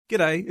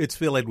G'day, it's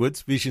Phil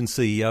Edwards, Vision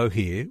CEO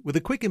here, with a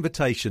quick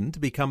invitation to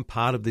become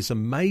part of this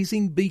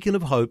amazing beacon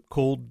of hope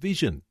called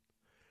Vision.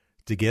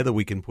 Together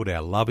we can put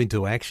our love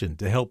into action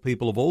to help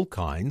people of all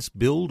kinds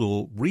build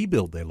or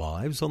rebuild their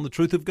lives on the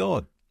truth of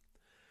God.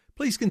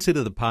 Please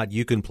consider the part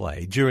you can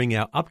play during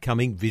our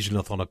upcoming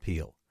Visionathon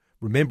appeal,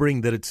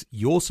 remembering that it's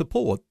your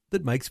support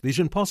that makes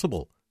Vision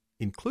possible,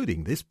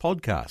 including this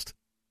podcast.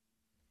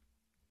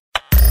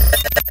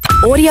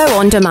 Audio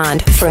on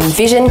demand from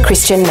Vision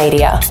Christian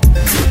Media.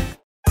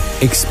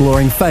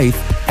 Exploring faith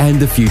and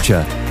the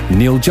future.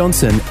 Neil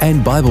Johnson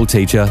and Bible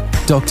teacher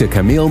Dr.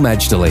 Kameel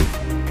Majdali.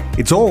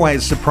 It's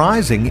always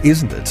surprising,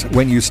 isn't it,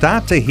 when you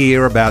start to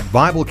hear about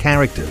Bible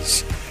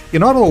characters.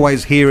 You're not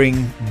always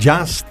hearing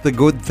just the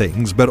good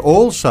things, but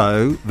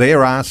also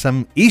there are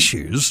some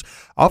issues,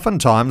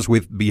 oftentimes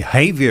with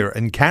behaviour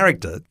and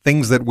character,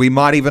 things that we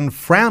might even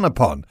frown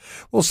upon.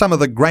 Well, some of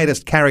the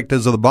greatest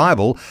characters of the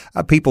Bible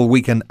are people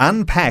we can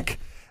unpack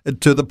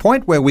to the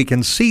point where we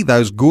can see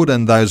those good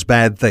and those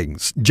bad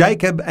things.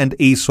 Jacob and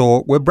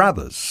Esau were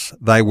brothers.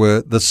 They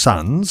were the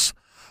sons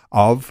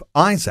of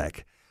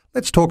Isaac.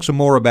 Let's talk some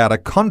more about a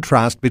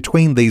contrast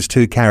between these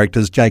two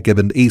characters, Jacob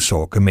and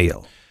Esau,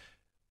 Kameel.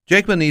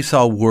 Jacob and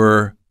Esau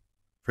were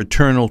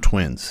fraternal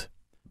twins,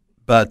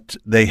 but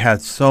they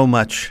had so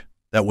much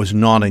that was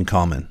not in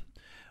common.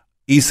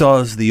 Esau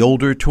is the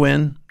older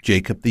twin,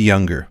 Jacob the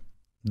younger,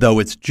 though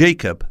it's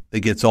Jacob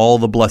that gets all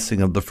the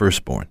blessing of the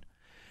firstborn.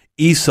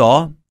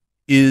 Esau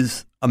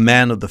is a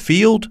man of the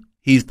field.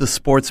 He's the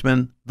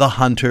sportsman, the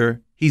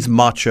hunter. He's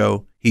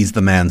macho. He's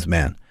the man's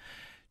man.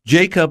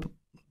 Jacob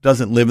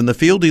doesn't live in the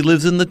field. He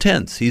lives in the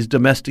tents. He's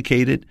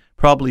domesticated,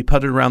 probably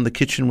putted around the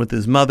kitchen with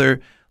his mother,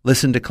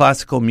 listened to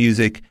classical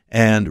music,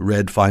 and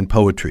read fine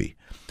poetry.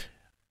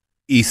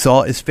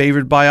 Esau is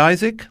favored by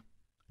Isaac.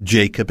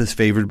 Jacob is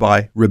favored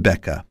by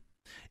Rebekah.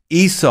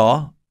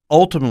 Esau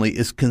ultimately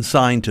is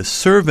consigned to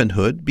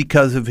servanthood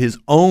because of his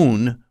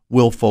own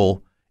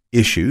willful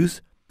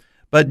issues,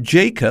 but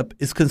Jacob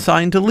is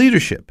consigned to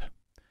leadership.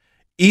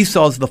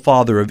 Esau is the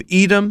father of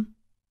Edom.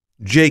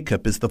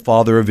 Jacob is the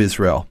father of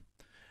Israel.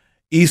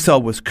 Esau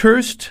was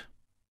cursed,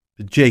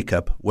 but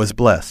Jacob was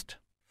blessed.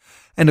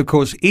 And of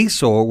course,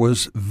 Esau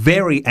was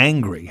very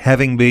angry,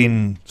 having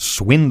been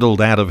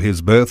swindled out of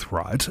his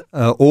birthright,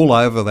 all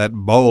over that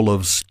bowl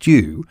of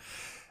stew.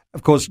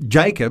 Of course,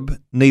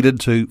 Jacob needed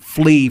to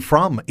flee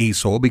from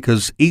Esau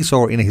because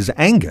Esau, in his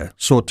anger,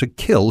 sought to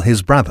kill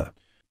his brother.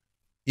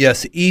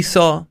 Yes,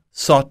 Esau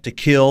sought to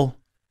kill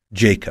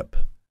Jacob.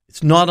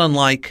 It's not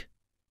unlike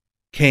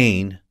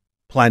Cain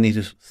planning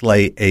to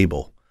slay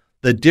Abel.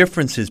 The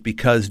difference is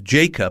because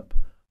Jacob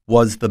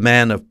was the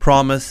man of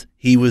promise.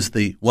 He was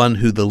the one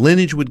who the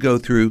lineage would go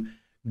through.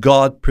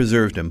 God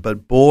preserved him.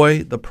 But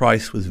boy, the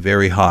price was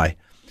very high.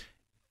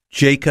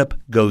 Jacob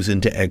goes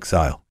into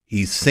exile.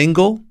 He's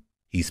single.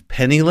 He's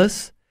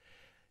penniless.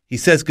 He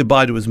says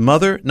goodbye to his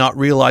mother, not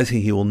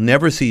realizing he will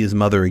never see his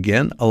mother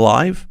again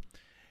alive.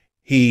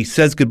 He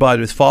says goodbye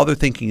to his father,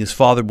 thinking his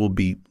father will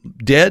be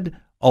dead,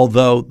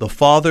 although the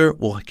father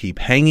will keep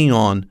hanging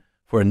on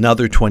for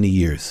another 20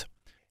 years.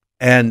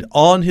 And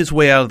on his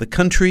way out of the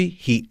country,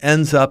 he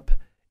ends up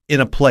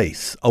in a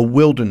place, a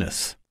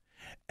wilderness,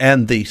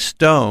 and the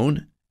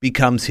stone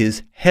becomes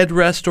his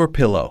headrest or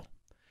pillow.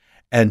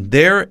 And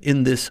there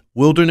in this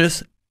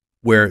wilderness,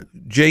 where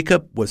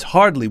Jacob was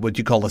hardly what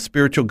you call a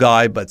spiritual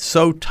guy, but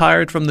so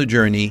tired from the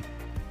journey,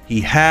 he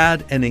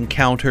had an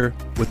encounter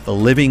with the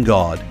living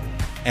God.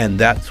 And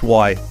that's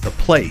why the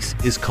place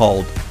is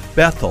called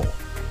Bethel.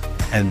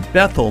 And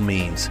Bethel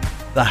means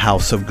the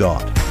house of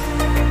God.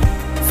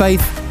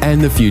 Faith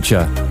and the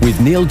Future with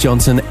Neil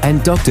Johnson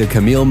and Dr.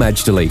 Kameel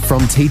Majdali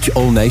from Teach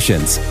All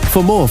Nations.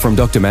 For more from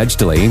Dr.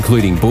 Majdali,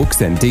 including books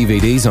and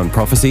DVDs on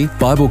prophecy,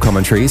 Bible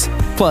commentaries,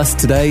 plus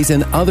today's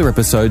and other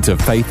episodes of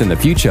Faith and the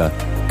Future,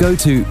 go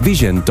to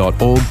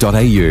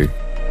vision.org.au.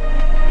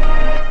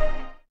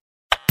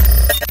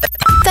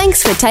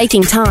 Thanks for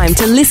taking time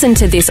to listen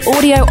to this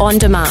audio on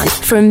demand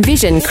from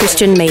Vision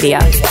Christian Media.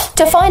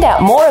 To find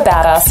out more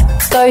about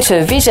us, go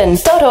to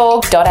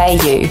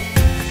vision.org.au.